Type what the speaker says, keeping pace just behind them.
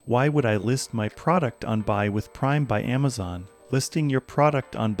Why would I list my product on Buy with Prime by Amazon? Listing your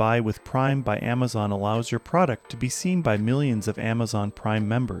product on Buy with Prime by Amazon allows your product to be seen by millions of Amazon Prime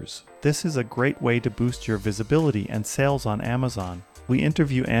members. This is a great way to boost your visibility and sales on Amazon. We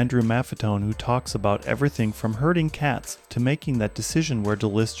interview Andrew Maffettone, who talks about everything from herding cats to making that decision where to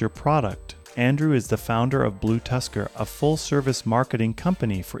list your product. Andrew is the founder of Blue Tusker, a full-service marketing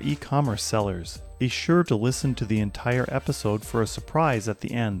company for e-commerce sellers. Be sure to listen to the entire episode for a surprise at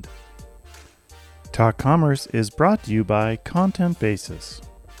the end. Talk Commerce is brought to you by Content Basis.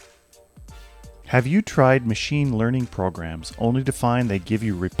 Have you tried machine learning programs only to find they give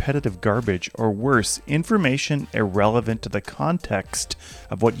you repetitive garbage or worse, information irrelevant to the context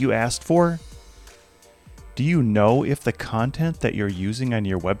of what you asked for? Do you know if the content that you're using on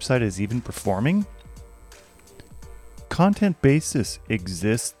your website is even performing? Content Basis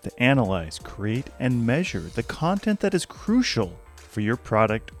exists to analyze, create, and measure the content that is crucial for your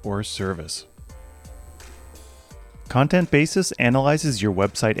product or service. Content Basis analyzes your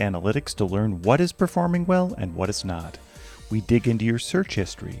website analytics to learn what is performing well and what is not. We dig into your search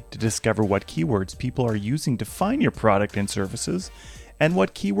history to discover what keywords people are using to find your product and services, and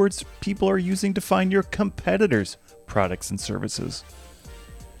what keywords people are using to find your competitors' products and services.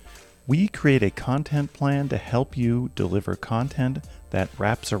 We create a content plan to help you deliver content that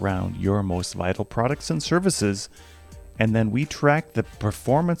wraps around your most vital products and services, and then we track the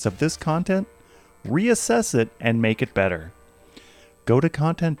performance of this content, reassess it, and make it better. Go to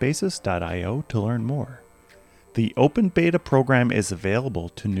contentbasis.io to learn more. The open beta program is available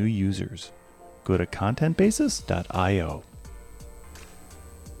to new users. Go to contentbasis.io.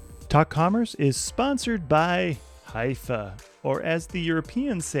 Talk Commerce is sponsored by Haifa, or as the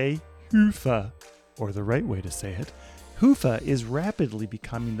Europeans say, Hoofa, or the right way to say it. Hoofa is rapidly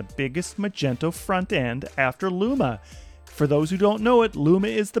becoming the biggest Magento front end after Luma. For those who don't know it, Luma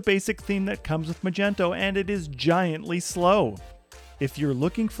is the basic theme that comes with Magento, and it is giantly slow. If you're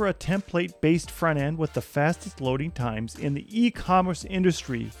looking for a template-based front end with the fastest loading times in the e-commerce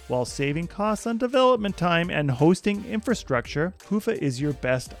industry while saving costs on development time and hosting infrastructure, Hoofa is your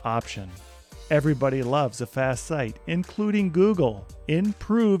best option. Everybody loves a fast site, including Google.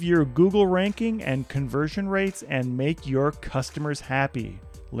 Improve your Google ranking and conversion rates and make your customers happy.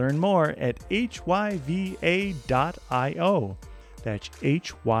 Learn more at hyva.io. That's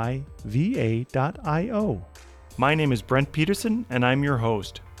hyva.io. My name is Brent Peterson, and I'm your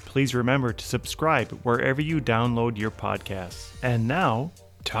host. Please remember to subscribe wherever you download your podcasts. And now,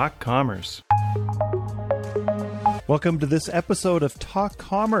 Talk Commerce. Welcome to this episode of Talk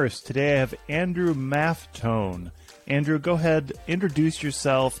Commerce. Today I have Andrew Maffettone. Andrew, go ahead, introduce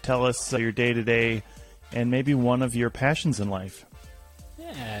yourself, tell us your day-to-day, and maybe one of your passions in life.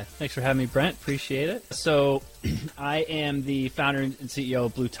 Yeah, thanks for having me, Brent. Appreciate it. So I am the founder and CEO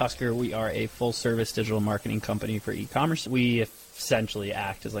of Blue Tusker. We are a full-service digital marketing company for e-commerce. We essentially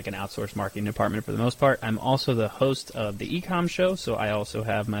act as like an outsourced marketing department for the most part. I'm also the host of the e-com show, so I also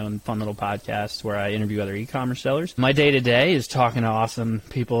have my own fun little podcast where I interview other e-commerce sellers. My day-to-day is talking to awesome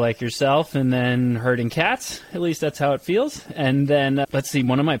people like yourself and then herding cats. At least that's how it feels. And then, let's see,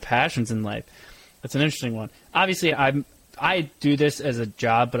 one of my passions in life. That's an interesting one. Obviously, I do this as a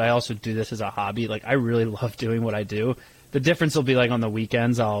job, but I also do this as a hobby. Like, I really love doing what I do. The difference will be like on the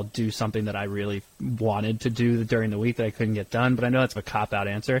weekends, I'll do something that I really wanted to do during the week that I couldn't get done, but I know that's a cop-out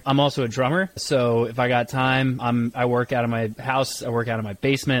answer. I'm also a drummer, so if I got time, I work out of my house, I work out of my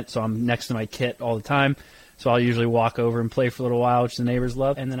basement, so I'm next to my kit all the time. So I'll usually walk over and play for a little while, which the neighbors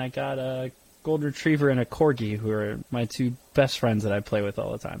love. And then I got a golden retriever and a corgi, who are my two best friends that I play with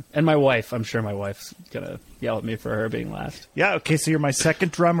all the time. And my wife. I'm sure my wife's going to yell at me for her being last. Yeah, okay, so you're my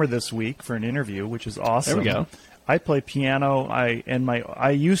second drummer this week for an interview, which is awesome. There we go. I play piano. I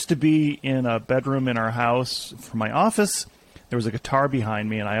used to be in a bedroom in our house for my office. There was a guitar behind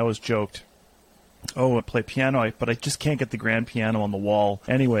me, and I always joked, oh, I play piano, but I just can't get the grand piano on the wall.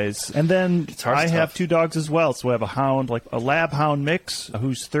 Anyways, and then I have two dogs as well. So I have a hound, like a lab hound mix,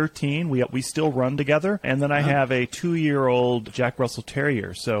 who's 13. We still run together. And then I have a 2-year-old Jack Russell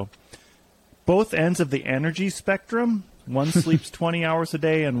Terrier. So both ends of the energy spectrum. One sleeps 20 hours a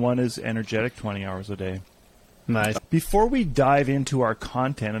day, and one is energetic 20 hours a day. Nice. Before we dive into our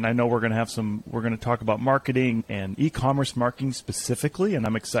content, and I know we're going to talk about marketing and e-commerce marketing specifically, and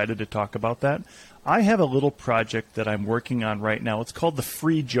I'm excited to talk about that. I have a little project that I'm working on right now. It's called the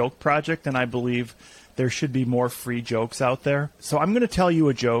Free Joke Project, and I believe there should be more free jokes out there. So I'm going to tell you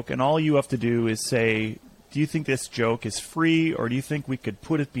a joke, and all you have to do is say, do you think this joke is free, or do you think we could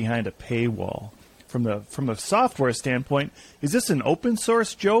put it behind a paywall? From the software standpoint, is this an open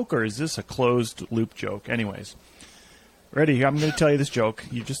source joke or is this a closed loop joke? Anyways, Ready? I'm going to tell you this joke.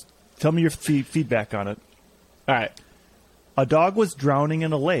 You just tell me your feedback on it. All right. A dog was drowning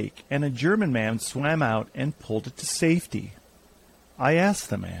in a lake, and a German man swam out and pulled it to safety. I asked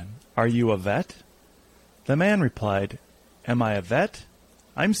the man, "Are you a vet?" The man replied, "Am I a vet?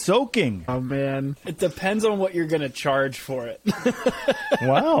 I'm soaking." Oh, man. It depends on what you're going to charge for it.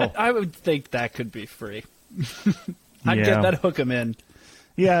 Wow. I would think that could be free. I'd get that, hook 'em in.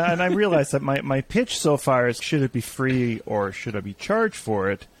 Yeah, and I realized that my pitch so far is, should it be free or should I be charged for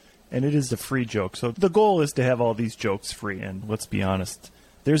it? And it is a free joke. So the goal is to have all these jokes free. And let's be honest,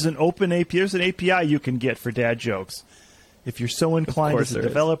 there's an open API. There's an API you can get for dad jokes. If you're so inclined as a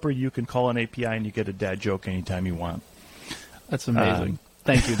developer, you can call an API and you get a dad joke anytime you want. That's amazing.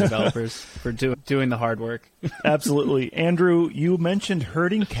 Thank you, developers, for doing the hard work. Absolutely. Andrew, you mentioned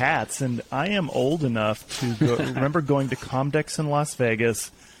herding cats, and I am old enough to remember going to Comdex in Las Vegas,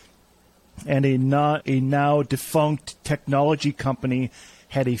 and a now defunct technology company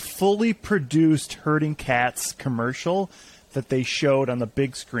had a fully produced herding cats commercial that they showed on the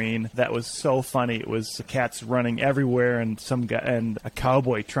big screen. That was so funny. It was cats running everywhere and some guy and a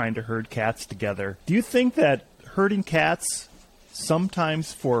cowboy trying to herd cats together. Do you think that herding cats,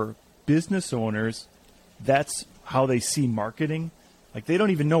 sometimes for business owners, that's how they see marketing? Like, they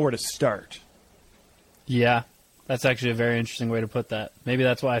don't even know where to start. Yeah, that's actually a very interesting way to put that. Maybe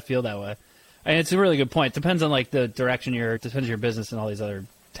that's why I feel that way. And it's a really good point. Depends on like the direction depends on your business and all these other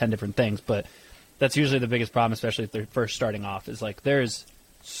 10 different things. But that's usually the biggest problem, especially if they're first starting off, is like there's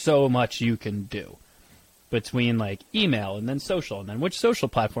so much you can do between like email and then social, and then which social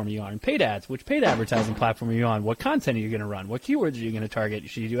platform are you on, and paid ads, which paid advertising platform are you on, what content are you going to run, what keywords are you going to target,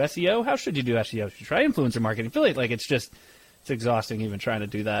 should you do SEO, how should you do SEO, should you try influencer marketing, affiliate, like it's exhausting even trying to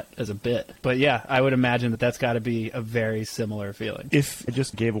do that as a bit. But yeah, I would imagine that that's got to be a very similar feeling. If I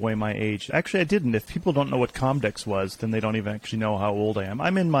just gave away my age, actually I didn't. If people don't know what Comdex was, then they don't even actually know how old I am.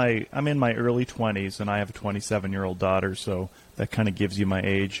 I'm in my early 20s, and I have a 27-year-old daughter, so that kind of gives you my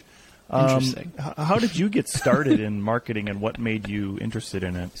age. Interesting. How did you get started in marketing, and what made you interested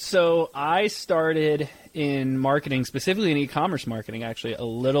in it? So I started in marketing, specifically in e-commerce marketing, actually a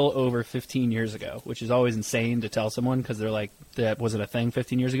little over 15 years ago, which is always insane to tell someone because they're like, that wasn't a thing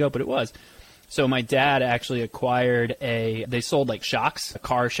 15 years ago, but it was. So my dad actually acquired they sold like shocks,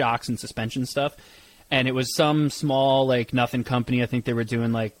 car shocks and suspension stuff. And it was some small, like nothing company. I think they were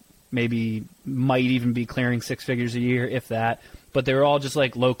doing like might even be clearing 6 figures a year, if that. But they were all just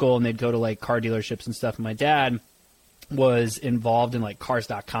like local, and they'd go to like car dealerships and stuff. And my dad was involved in like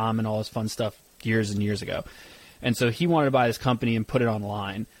cars.com and all this fun stuff years and years ago. And so he wanted to buy this company and put it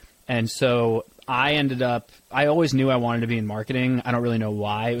online. And so I always knew I wanted to be in marketing. I don't really know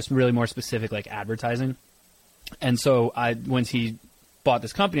why. It was really more specific, like advertising. And so once he bought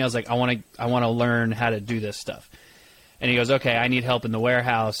this company, I was like, I want to learn how to do this stuff. And he goes, okay, I need help in the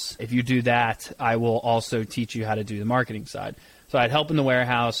warehouse. If you do that, I will also teach you how to do the marketing side. So I'd help in the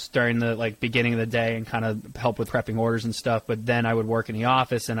warehouse during the like beginning of the day and kind of help with prepping orders and stuff. But then I would work in the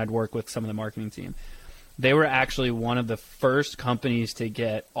office and I'd work with some of the marketing team. They were actually one of the first companies to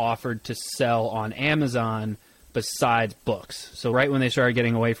get offered to sell on Amazon besides books. So right when they started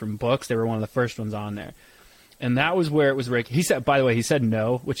getting away from books, they were one of the first ones on there. And that was where it was Rick. He said, by the way, he said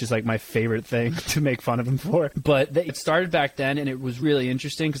no, which is like my favorite thing to make fun of him for. But it started back then, and it was really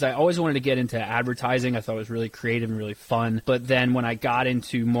interesting because I always wanted to get into advertising. I thought it was really creative and really fun. But then when I got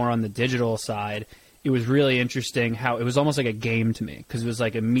into more on the digital side, it was really interesting how it was almost like a game to me because it was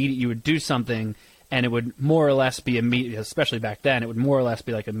like immediate. You would do something, and it would more or less be immediate, especially back then, it would more or less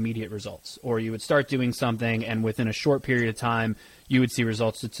be like immediate results. Or you would start doing something, and within a short period of time, you would see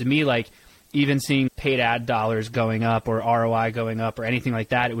results. So to me, like, even seeing paid ad dollars going up or ROI going up or anything like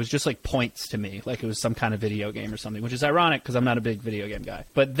that, it was just like points to me, like it was some kind of video game or something, which is ironic because I'm not a big video game guy.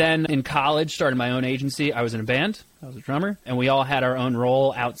 But then in college, started my own agency. I was in a band. I was a drummer. And we all had our own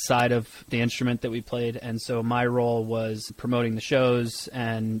role outside of the instrument that we played. And so my role was promoting the shows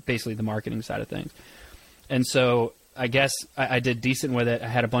and basically the marketing side of things. And so I guess I did decent with it. I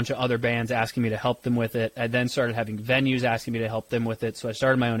had a bunch of other bands asking me to help them with it. I then started having venues asking me to help them with it. So I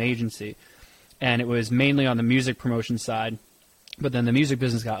started my own agency. And it was mainly on the music promotion side, but then the music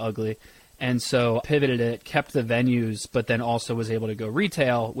business got ugly. And so pivoted it, kept the venues, but then also was able to go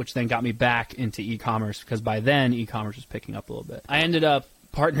retail, which then got me back into e-commerce because by then e-commerce was picking up a little bit. I ended up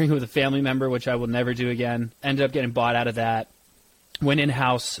partnering with a family member, which I will never do again. Ended up getting bought out of that. Went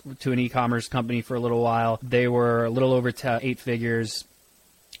in-house to an e-commerce company for a little while. They were a little over 8 figures.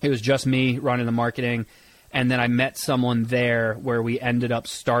 It was just me running the marketing. And then I met someone there where we ended up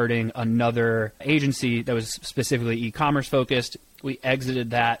starting another agency that was specifically e-commerce focused. We exited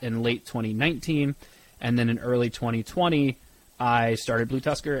that in late 2019. And then in early 2020, I started Blue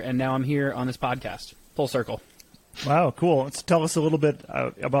Tusker, and now I'm here on this podcast. Full circle. Wow, cool. Let's tell us a little bit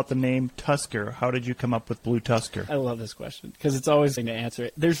about the name Tusker. How did you come up with Blue Tusker? I love this question because it's always going to answer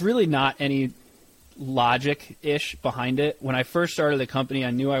it. There's really not any logic-ish behind it. When I first started the company,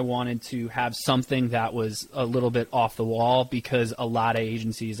 I knew I wanted to have something that was a little bit off the wall because a lot of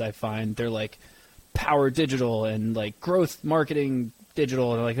agencies I find they're like power digital and like growth marketing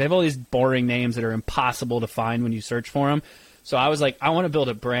digital, and like they have all these boring names that are impossible to find when you search for them. So I was like, I want to build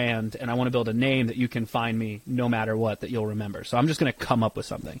a brand and I want to build a name that you can find me no matter what, that you'll remember. So I'm just going to come up with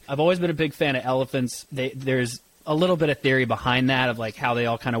something. I've always been a big fan of elephants. There's a little bit of theory behind that of like how they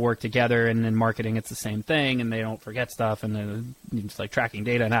all kind of work together, and in marketing it's the same thing and they don't forget stuff, and then it's like tracking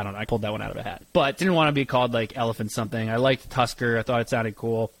data, and I don't know, I pulled that one out of a hat. But didn't want to be called like elephant something. I liked Tusker. I thought it sounded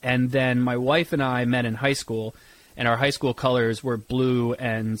cool. And then my wife and I met in high school, and our high school colors were blue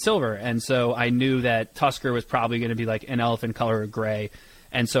and silver. And so I knew that Tusker was probably going to be like an elephant color or gray.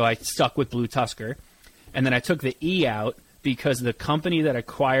 And so I stuck with Blue Tusker. And then I took the E out because the company that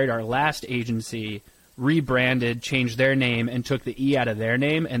acquired our last agency rebranded, changed their name, and took the E out of their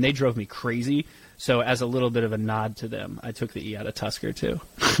name. And they drove me crazy. So as a little bit of a nod to them, I took the E out of Tusker too.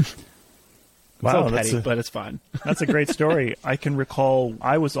 Wow, so petty, but it's fine. That's a great story. I can recall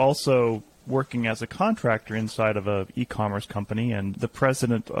I was also working as a contractor inside of a e-commerce company, and the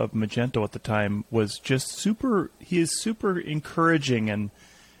president of Magento at the time was just he is super encouraging and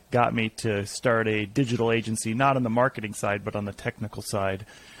got me to start a digital agency, not on the marketing side, but on the technical side.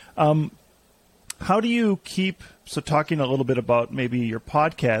 How do you keep, so talking a little bit about maybe your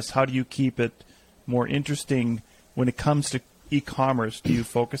podcast, how do you keep it more interesting when it comes to e-commerce? Do you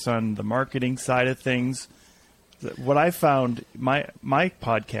focus on the marketing side of things? What I found, my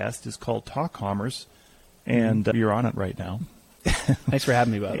podcast is called Talk Commerce, and you're on it right now. Thanks for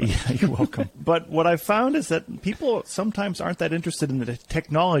having me, by the way. Yeah, you're welcome. But what I found is that people sometimes aren't that interested in the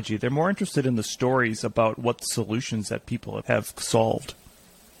technology. They're more interested in the stories about what solutions that people have solved.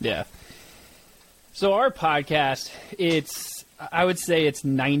 Yeah. So our podcast, I would say it's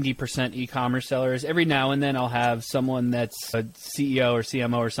 90% e-commerce sellers. Every now and then I'll have someone that's a CEO or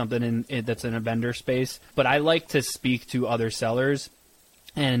CMO or something that's in a vendor space. But I like to speak to other sellers.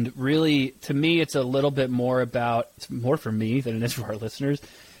 And really, to me, it's a little bit more it's more for me than it is for our listeners,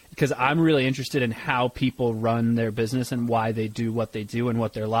 because I'm really interested in how people run their business and why they do what they do and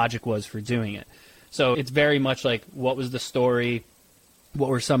what their logic was for doing it. So it's very much like, what was the story? What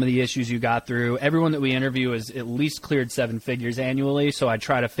were some of the issues you got through? Everyone that we interview has at least cleared 7 figures annually, so I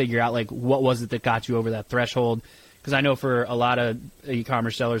try to figure out like what was it that got you over that threshold. Because I know for a lot of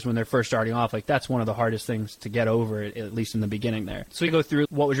e-commerce sellers, when they're first starting off, like that's one of the hardest things to get over, at least in the beginning there. So we go through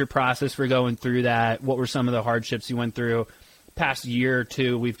what was your process for going through that? What were some of the hardships you went through? Past year or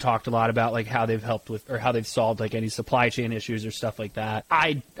two, we've talked a lot about like how they've helped with, or how they've solved like any supply chain issues or stuff like that.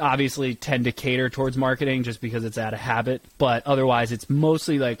 I obviously tend to cater towards marketing just because it's out of habit, but otherwise it's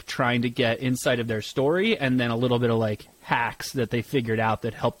mostly like trying to get insight of their story and then a little bit of like hacks that they figured out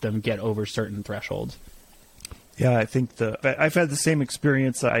that helped them get over certain thresholds. Yeah, I think I've had the same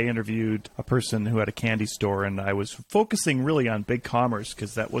experience. I interviewed a person who had a candy store, and I was focusing really on BigCommerce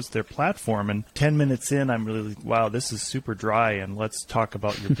because that was their platform. And 10 minutes in, I'm really, wow, this is super dry, and let's talk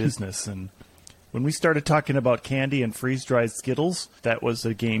about your business. And when we started talking about candy and freeze-dried Skittles, that was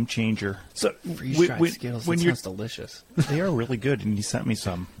a game changer. So freeze-dried Skittles, that sounds delicious. They are really good, and you sent me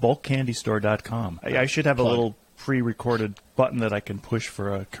some. BulkCandyStore.com. I should have a little pre-recorded button that I can push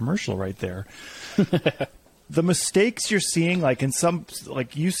for a commercial right there. The mistakes you're seeing, like in some,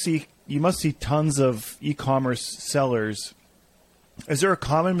 like you must see tons of e-commerce sellers. Is there a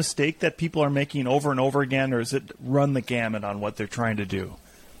common mistake that people are making over and over again, or is it run the gamut on what they're trying to do?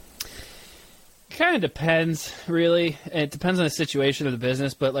 Kind of depends, really. It depends on the situation of the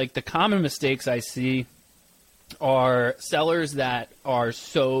business, but like the common mistakes I see are sellers that are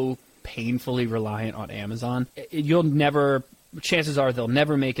so painfully reliant on Amazon. Chances are they'll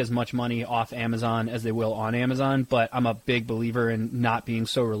never make as much money off Amazon as they will on Amazon, but I'm a big believer in not being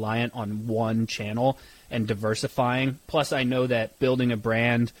so reliant on one channel and diversifying. Plus, I know that building a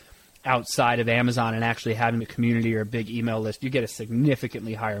brand outside of Amazon and actually having a community or a big email list, you get a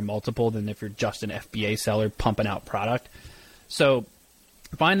significantly higher multiple than if you're just an FBA seller pumping out product. So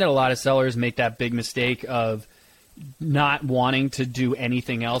I find that a lot of sellers make that big mistake of not wanting to do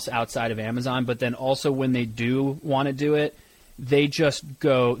anything else outside of Amazon, but then also when they do want to do it, they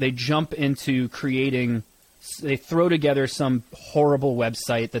jump into they throw together some horrible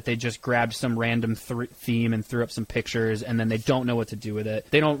website that they just grabbed some random theme and threw up some pictures, and then they don't know what to do with it.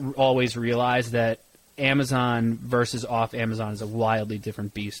 They don't always realize that Amazon versus off Amazon is a wildly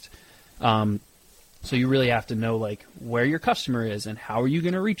different beast. So you really have to know like where your customer is and how are you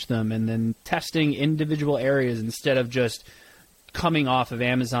going to reach them, and then testing individual areas instead of just coming off of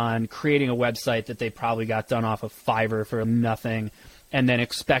Amazon, creating a website that they probably got done off of Fiverr for nothing, and then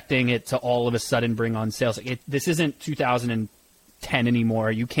expecting it to all of a sudden bring on sales. This isn't 2010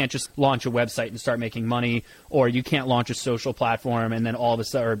 anymore. You can't just launch a website and start making money, or you can't launch a social platform and then all of a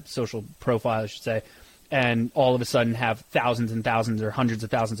sudden, or social profile, I should say, and all of a sudden have thousands and thousands or hundreds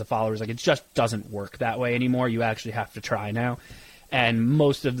of thousands of followers. Like, it just doesn't work that way anymore. You actually have to try now. And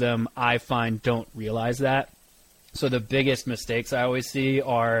most of them, I find, don't realize that. So the biggest mistakes I always see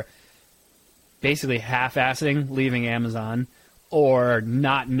are basically half-assing leaving Amazon, or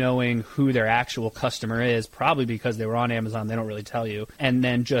not knowing who their actual customer is, probably because they were on Amazon, they don't really tell you, and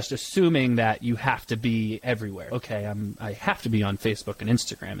then just assuming that you have to be everywhere. Okay, I have to be on Facebook and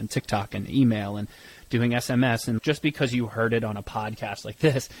Instagram and TikTok and email and doing SMS, and just because you heard it on a podcast like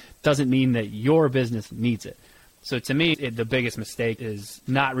this doesn't mean that your business needs it. So to me, the biggest mistake is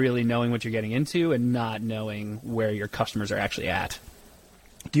not really knowing what you're getting into and not knowing where your customers are actually at.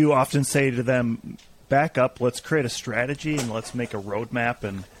 Do you often say to them, back up, let's create a strategy and let's make a roadmap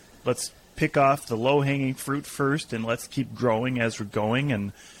and let's pick off the low-hanging fruit first and let's keep growing as we're going?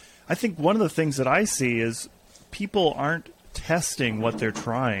 And I think one of the things that I see is people aren't testing what they're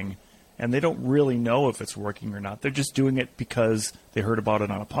trying, and they don't really know if it's working or not. They're just doing it because they heard about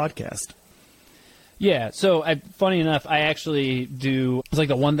it on a podcast. Yeah, so funny enough, I actually do, it's like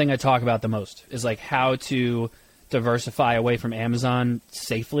the one thing I talk about the most is like how to diversify away from Amazon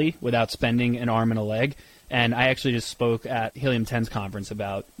safely without spending an arm and a leg. And I actually just spoke at Helium 10's conference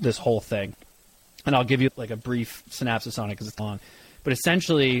about this whole thing. And I'll give you like a brief synopsis on it because it's long. But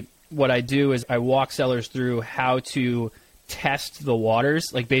essentially what I do is I walk sellers through how to test the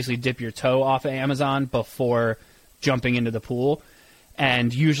waters, like basically dip your toe off of Amazon before jumping into the pool.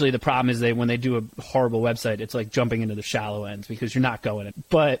 And usually the problem is when they do a horrible website, it's like jumping into the shallow end because you're not going in.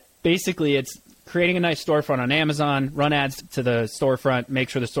 But basically it's creating a nice storefront on Amazon, run ads to the storefront, make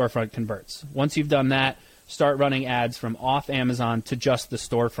sure the storefront converts. Once you've done that, start running ads from off Amazon to just the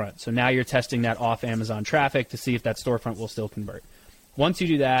storefront. So now you're testing that off Amazon traffic to see if that storefront will still convert. Once you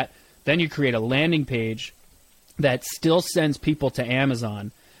do that, then you create a landing page that still sends people to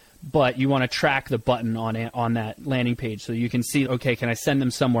Amazon, but you want to track the button on that landing page so you can see, okay, can I send them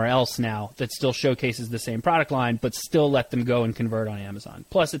somewhere else now that still showcases the same product line, but still let them go and convert on Amazon.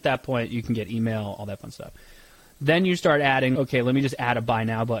 Plus, at that point, you can get email, all that fun stuff. Then you start adding, okay, let me just add a buy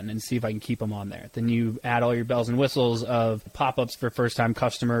now button and see if I can keep them on there. Then you add all your bells and whistles of pop-ups for first-time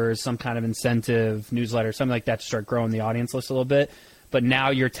customers, some kind of incentive, newsletter, something like that to start growing the audience list a little bit. But now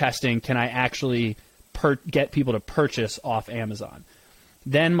you're testing, can I actually get people to purchase off Amazon?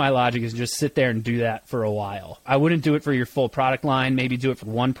 Then my logic is just sit there and do that for a while. I wouldn't do it for your full product line. Maybe do it for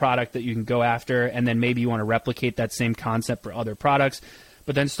one product that you can go after, and then maybe you want to replicate that same concept for other products.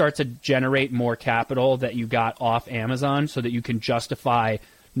 But then start to generate more capital that you got off Amazon so that you can justify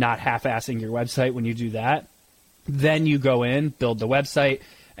not half-assing your website when you do that. Then you go in, build the website.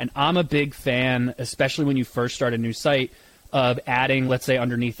 And I'm a big fan, especially when you first start a new site, of adding, let's say,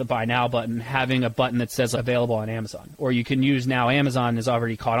 underneath the Buy Now button, having a button that says available on Amazon. Or you can use now Amazon has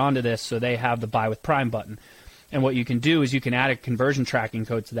already caught on to this, so they have the Buy with Prime button. And what you can do is you can add a conversion tracking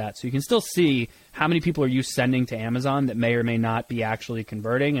code to that. So you can still see how many people are you sending to Amazon that may or may not be actually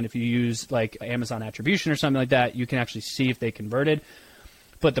converting. And if you use like Amazon attribution or something like that, you can actually see if they converted.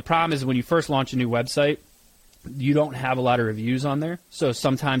 But the problem is when you first launch a new website, you don't have a lot of reviews on there. So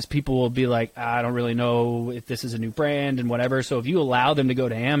sometimes people will be like, I don't really know if this is a new brand and whatever. So if you allow them to go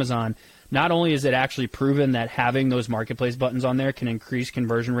to Amazon, not only is it actually proven that having those marketplace buttons on there can increase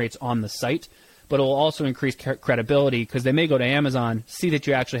conversion rates on the site, but it will also increase credibility because they may go to Amazon, see that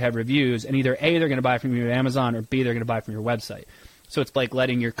you actually have reviews, and either A, they're going to buy from you at Amazon, or B, they're going to buy from your website. So it's like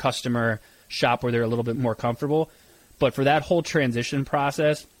letting your customer shop where they're a little bit more comfortable. But for that whole transition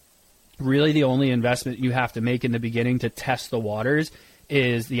process, really the only investment you have to make in the beginning to test the waters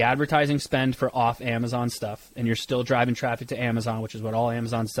is the advertising spend for off Amazon stuff, and you're still driving traffic to Amazon, which is what all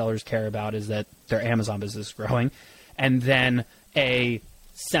Amazon sellers care about, is that their Amazon business is growing, and then a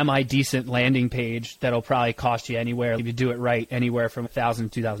semi-decent landing page that'll probably cost you anywhere, if you do it right, anywhere from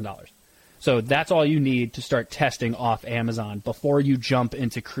 $1,000 to $2,000. So that's all you need to start testing off Amazon before you jump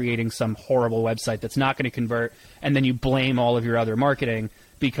into creating some horrible website that's not going to convert, and then you blame all of your other marketing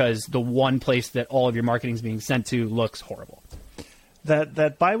because the one place that all of your marketing is being sent to looks horrible.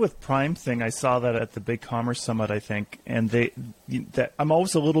 That Buy with Prime thing, I saw that at the Big Commerce Summit, I think, and I'm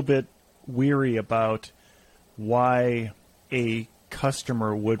always a little bit weary about why a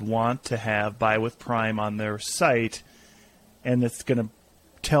customer would want to have Buy with Prime on their site, and it's going to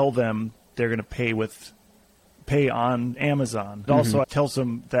tell them they're going to pay on Amazon. It also tells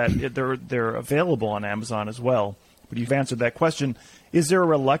them that they're available on Amazon as well. But you've answered that question. Is there a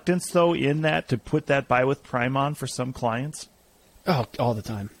reluctance, though, in that to put that buy with Prime on for some clients? Oh, all the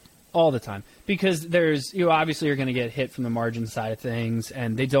time. All the time. Because obviously you're going to get hit from the margin side of things,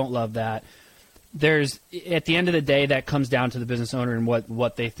 and they don't love that. At the end of the day, that comes down to the business owner and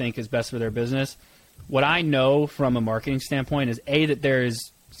what they think is best for their business. What I know from a marketing standpoint is, that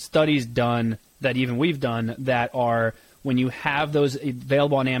there's studies done that even we've done that are, when you have those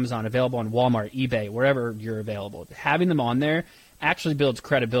available on Amazon, available on Walmart, eBay, wherever you're available, having them on there actually builds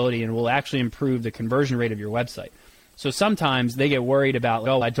credibility and will actually improve the conversion rate of your website. So sometimes they get worried about,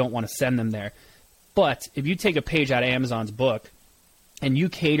 I don't want to send them there. But if you take a page out of Amazon's book and you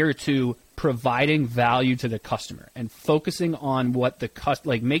cater to providing value to the customer and focusing on what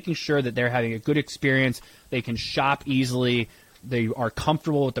making sure that they're having a good experience, they can shop easily, they are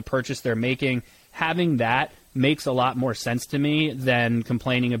comfortable with the purchase they're making, having that makes a lot more sense to me than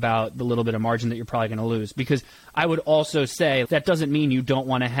complaining about the little bit of margin that you're probably going to lose. Because I would also say that doesn't mean you don't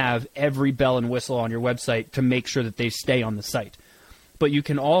want to have every bell and whistle on your website to make sure that they stay on the site. But you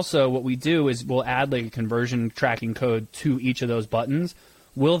can also, what we do is we'll add like a conversion tracking code to each of those buttons.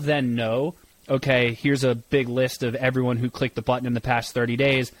 We'll then know, okay, here's a big list of everyone who clicked the button in the past 30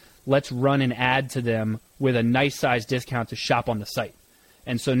 days. Let's run an ad to them with a nice size discount to shop on the site.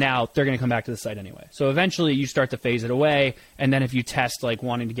 And so now they're going to come back to the site anyway. So eventually you start to phase it away. And then if you test like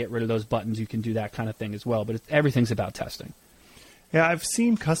wanting to get rid of those buttons, you can do that kind of thing as well. But everything's about testing. Yeah, I've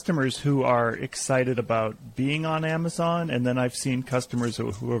seen customers who are excited about being on Amazon, and then I've seen customers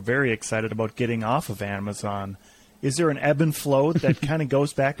who are very excited about getting off of Amazon. Is there an ebb and flow that kind of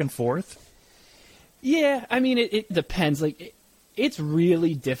goes back and forth? Yeah, I mean, it depends. Like, it's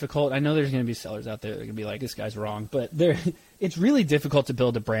really difficult. I know there's going to be sellers out there that are going to be like, this guy's wrong, but it's really difficult to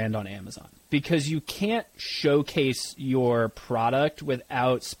build a brand on Amazon because you can't showcase your product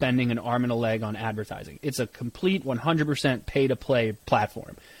without spending an arm and a leg on advertising. It's a complete 100% pay-to-play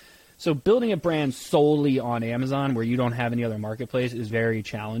platform. So building a brand solely on Amazon where you don't have any other marketplace is very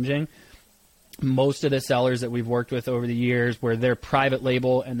challenging. Most of the sellers that we've worked with over the years where they're private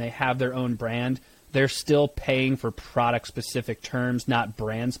label and they have their own brand, they're still paying for product-specific terms, not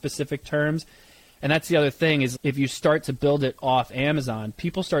brand-specific terms. And that's the other thing is if you start to build it off Amazon,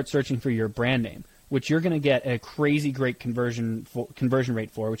 people start searching for your brand name, which you're going to get a crazy great conversion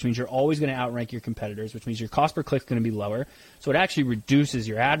rate for, which means you're always going to outrank your competitors, which means your cost per click is going to be lower. So it actually reduces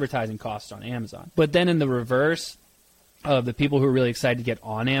your advertising costs on Amazon. But then in the reverse of the people who are really excited to get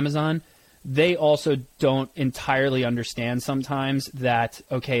on Amazon, they also don't entirely understand sometimes that,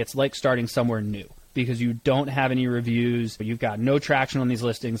 okay, it's like starting somewhere new. Because you don't have any reviews, you've got no traction on these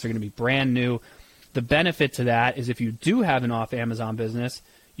listings, they're going to be brand new. The benefit to that is if you do have an off-Amazon business,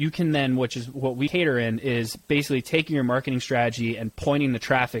 you can then, which is what we cater in, is basically taking your marketing strategy and pointing the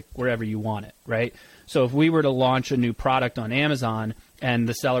traffic wherever you want it, right? So if we were to launch a new product on Amazon and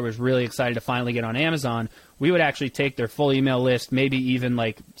the seller was really excited to finally get on Amazon, we would actually take their full email list, maybe even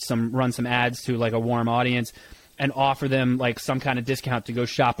like run some ads to like a warm audience, and offer them like some kind of discount to go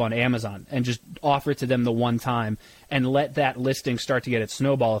shop on Amazon and just offer it to them the one time and let that listing start to get its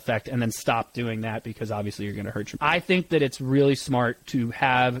snowball effect and then stop doing that because obviously you're going to hurt your. I think that it's really smart to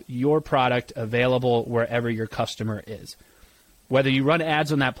have your product available wherever your customer is. Whether you run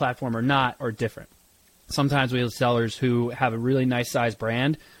ads on that platform or not are different. Sometimes we have sellers who have a really nice size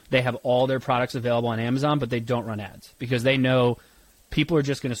brand. They have all their products available on Amazon, but they don't run ads because they know people are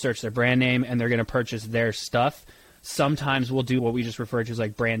just going to search their brand name and they're going to purchase their stuff. Sometimes we'll do what we just refer to as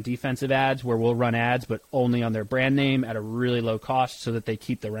like brand defensive ads where we'll run ads but only on their brand name at a really low cost so that they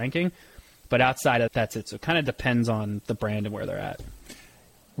keep the ranking. But outside of that's it. So it kind of depends on the brand and where they're at.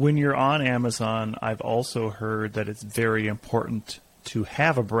 When you're on Amazon, I've also heard that it's very important to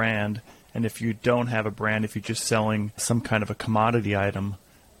have a brand. And if you don't have a brand, if you're just selling some kind of a commodity item,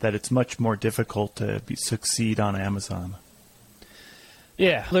 that it's much more difficult to succeed on Amazon.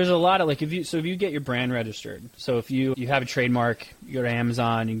 Yeah, there's a lot of if you get your brand registered, so if you have a trademark, you go to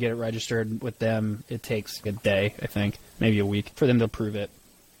Amazon, you get it registered with them, it takes a day, I think, maybe a week for them to approve it.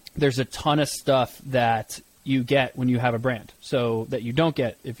 There's a ton of stuff that you get when you have a brand, so that you don't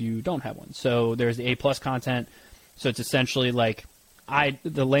get if you don't have one. So there's the A+ content, so it's essentially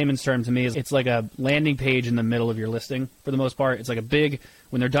the layman's term to me is it's like a landing page in the middle of your listing for the most part. It's like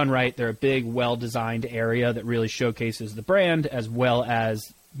when they're done right, they're a big, well-designed area that really showcases the brand as well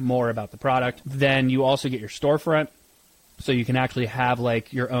as more about the product. Then you also get your storefront, so you can actually have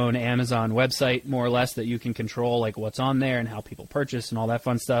like your own Amazon website, more or less, that you can control like what's on there and how people purchase and all that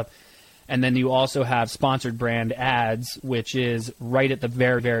fun stuff. And then you also have sponsored brand ads, which is right at the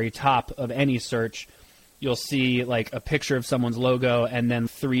very, very top of any search. You'll see like a picture of someone's logo and then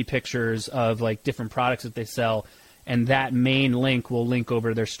 3 pictures of like different products that they sell. And that main link will link over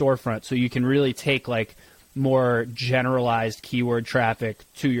to their storefront. So you can really take like more generalized keyword traffic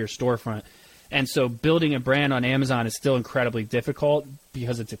to your storefront. And so building a brand on Amazon is still incredibly difficult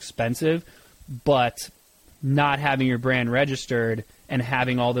because it's expensive, but not having your brand registered and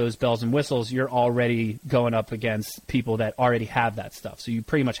having all those bells and whistles, you're already going up against people that already have that stuff. So you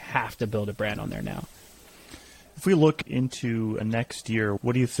pretty much have to build a brand on there now. If we look into next year,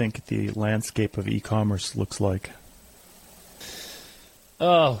 what do you think the landscape of e-commerce looks like?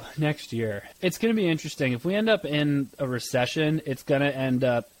 Oh, next year. It's going to be interesting. If we end up in a recession, it's going to end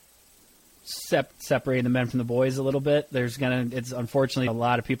up separating the men from the boys a little bit. It's unfortunately a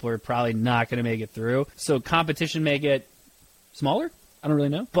lot of people are probably not going to make it through. So competition may get smaller. I don't really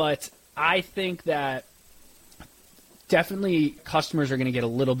know. But I think that definitely customers are going to get a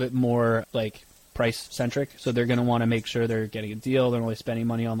little bit more like price centric. So they're going to want to make sure they're getting a deal. They're only spending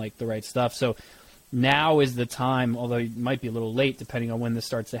money on like the right stuff. So now is the time, although it might be a little late depending on when this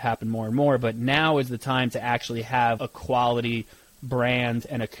starts to happen more and more, but now is the time to actually have a quality brand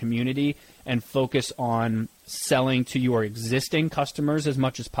and a community and focus on selling to your existing customers as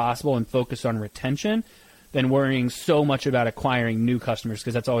much as possible and focus on retention than worrying so much about acquiring new customers,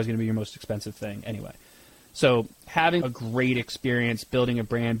 because that's always going to be your most expensive thing anyway. So having a great experience, building a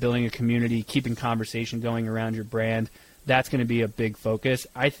brand, building a community, keeping conversation going around your brand, that's going to be a big focus.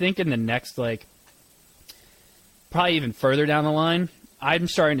 I think in the next, like, probably even further down the line, I'm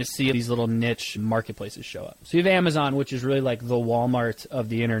starting to see these little niche marketplaces show up. So you have Amazon, which is really like the Walmart of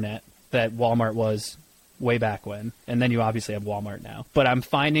the internet that Walmart was way back when. And then you obviously have Walmart now. But I'm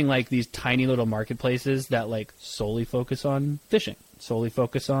finding like these tiny little marketplaces that like solely focus on fishing, solely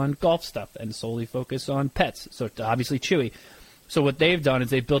focus on golf stuff, and solely focus on pets. So obviously Chewy. So what they've done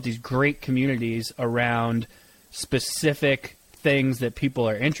is they've built these great communities around specific things that people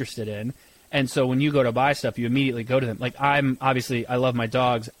are interested in. And so when you go to buy stuff, you immediately go to them. Like I love my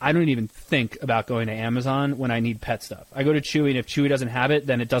dogs. I don't even think about going to Amazon when I need pet stuff. I go to Chewy, and if Chewy doesn't have it,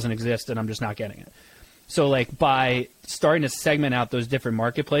 then it doesn't exist, and I'm just not getting it. So like by starting to segment out those different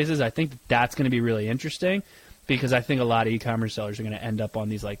marketplaces, I think that's going to be really interesting, because I think a lot of e-commerce sellers are going to end up on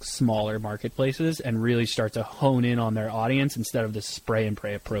these like smaller marketplaces and really start to hone in on their audience instead of the spray and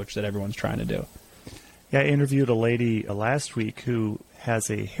pray approach that everyone's trying to do. Yeah, I interviewed a lady last week who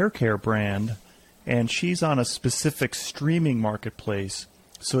has a hair care brand, and she's on a specific streaming marketplace.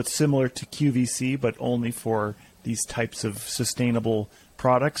 So it's similar to QVC, but only for these types of sustainable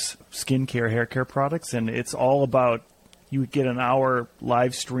products, skincare, hair care products. And it's all about, you get an hour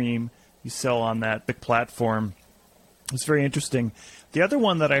live stream, you sell on that big platform. It's very interesting. The other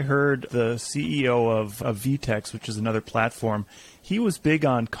one that I heard, the CEO of Vtex, which is another platform, he was big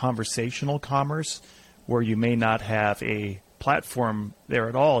on conversational commerce, where you may not have a platform there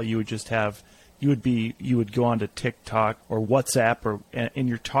at all. You would just have, you would go onto TikTok or WhatsApp, and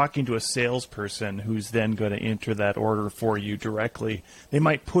you're talking to a salesperson who's then going to enter that order for you directly. They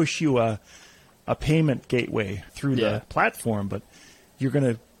might push you a payment gateway through the platform, but you're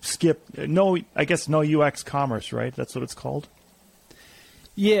going to skip no UX commerce, right? That's what it's called.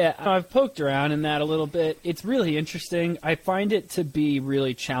 Yeah, I've poked around in that a little bit. It's really interesting. I find it to be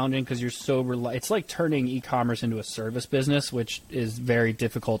really challenging because you're so it's like turning e-commerce into a service business, which is very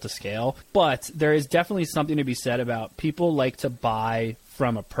difficult to scale. But there is definitely something to be said about people like to buy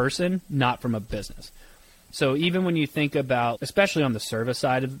from a person, not from a business. So even when you think about, especially on the service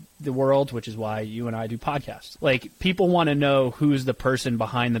side of the world, which is why you and I do podcasts, like people want to know who's the person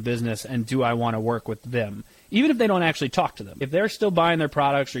behind the business and do I want to work with them? Even if they don't actually talk to them. If they're still buying their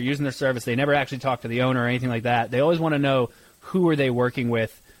products or using their service, they never actually talk to the owner or anything like that. They always want to know who are they working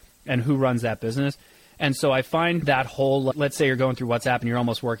with and who runs that business. And so I find that whole, let's say you're going through WhatsApp and you're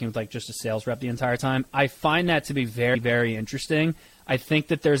almost working with like just a sales rep the entire time. I find that to be very, very interesting. I think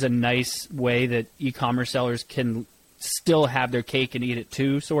that there's a nice way that e-commerce sellers can still have their cake and eat it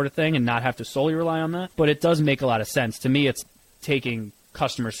too, sort of thing, and not have to solely rely on that. But it does make a lot of sense. To me, it's taking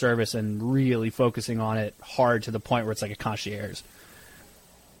customer service and really focusing on it hard to the point where it's like a concierge.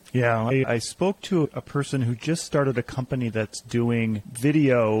 Yeah, I spoke to a person who just started a company that's doing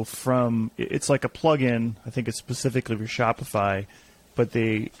video from, it's like a plugin, I think it's specifically for Shopify, but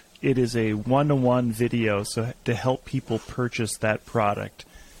it is a one-to-one video so to help people purchase that product.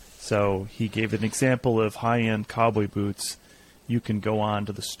 So he gave an example of high-end cowboy boots. You can go on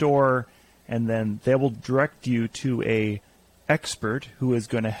to the store, and then they will direct you to a expert who is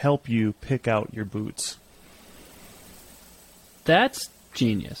going to help you pick out your boots. That's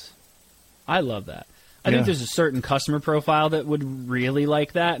genius. I love that. I think there's a certain customer profile that would really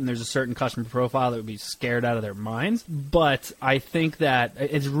like that, and there's a certain customer profile that would be scared out of their minds. But I think that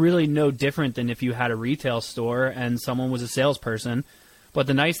it's really no different than if you had a retail store and someone was a salesperson. But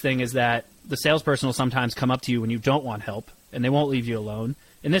the nice thing is that the salesperson will sometimes come up to you when you don't want help, and they won't leave you alone.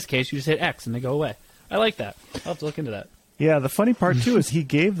 In this case, you just hit X and they go away. I like that. I'll have to look into that. Yeah, the funny part, too, is he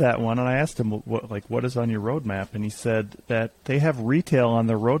gave that one, and I asked him, what is on your roadmap? And he said that they have retail on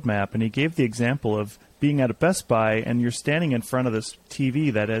their roadmap, and he gave the example of being at a Best Buy, and you're standing in front of this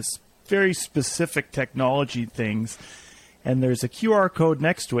TV that has very specific technology things, and there's a QR code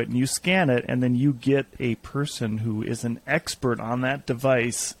next to it, and you scan it, and then you get a person who is an expert on that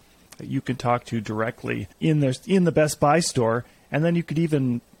device that you can talk to directly in the Best Buy store, and then you could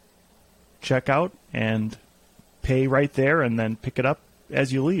even check out and pay right there and then pick it up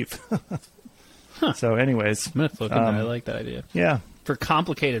as you leave. So anyways. I'm going to look into that. I like that idea. Yeah. For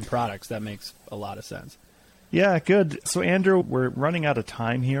complicated products, that makes a lot of sense. Yeah, good. So, Andrew, we're running out of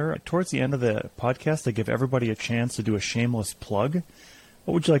time here. Towards the end of the podcast, I give everybody a chance to do a shameless plug.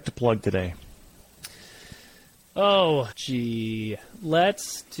 What would you like to plug today? Oh, gee.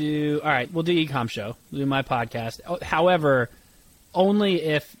 Let's do... All right, we'll do Ecom Show. We'll do my podcast. However, only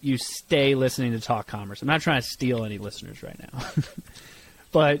if you stay listening to Talk Commerce. I'm not trying to steal any listeners right now.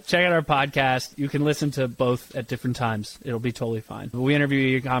 But check out our podcast. You can listen to both at different times. It'll be totally fine. We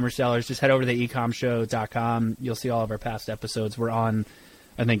interview e-commerce sellers. Just head over to ecomshow.com. You'll see all of our past episodes. We're on,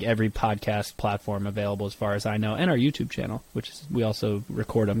 I think, every podcast platform available as far as I know, and our YouTube channel, which is, we also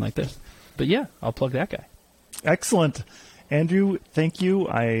record them like this. But yeah, I'll plug that guy. Excellent. Andrew, thank you.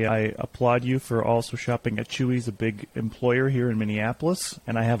 I applaud you for also shopping at Chewy's, a big employer here in Minneapolis,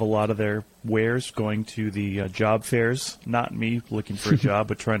 and I have a lot of their wares going to the job fairs. Not me looking for a job,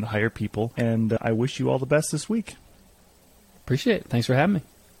 but trying to hire people. And I wish you all the best this week. Appreciate it. Thanks for having me.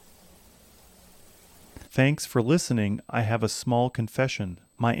 Thanks for listening. I have a small confession.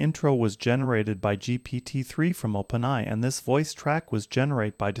 My intro was generated by GPT-3 from OpenAI, and this voice track was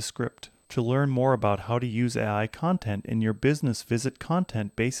generated by Descript. To learn more about how to use AI content in your business, visit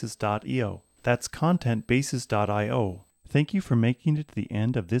contentbasis.io. That's contentbasis.io. Thank you for making it to the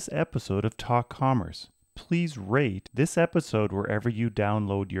end of this episode of Talk Commerce. Please rate this episode wherever you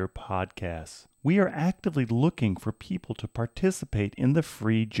download your podcasts. We are actively looking for people to participate in the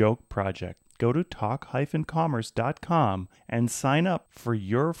Free Joke Project. Go to talk-commerce.com and sign up for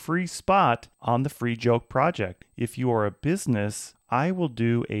your free spot on the Free Joke Project. If you are a business, I will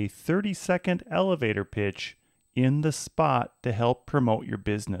do a 30-second elevator pitch in the spot to help promote your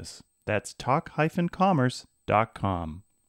business. That's talk-commerce.com.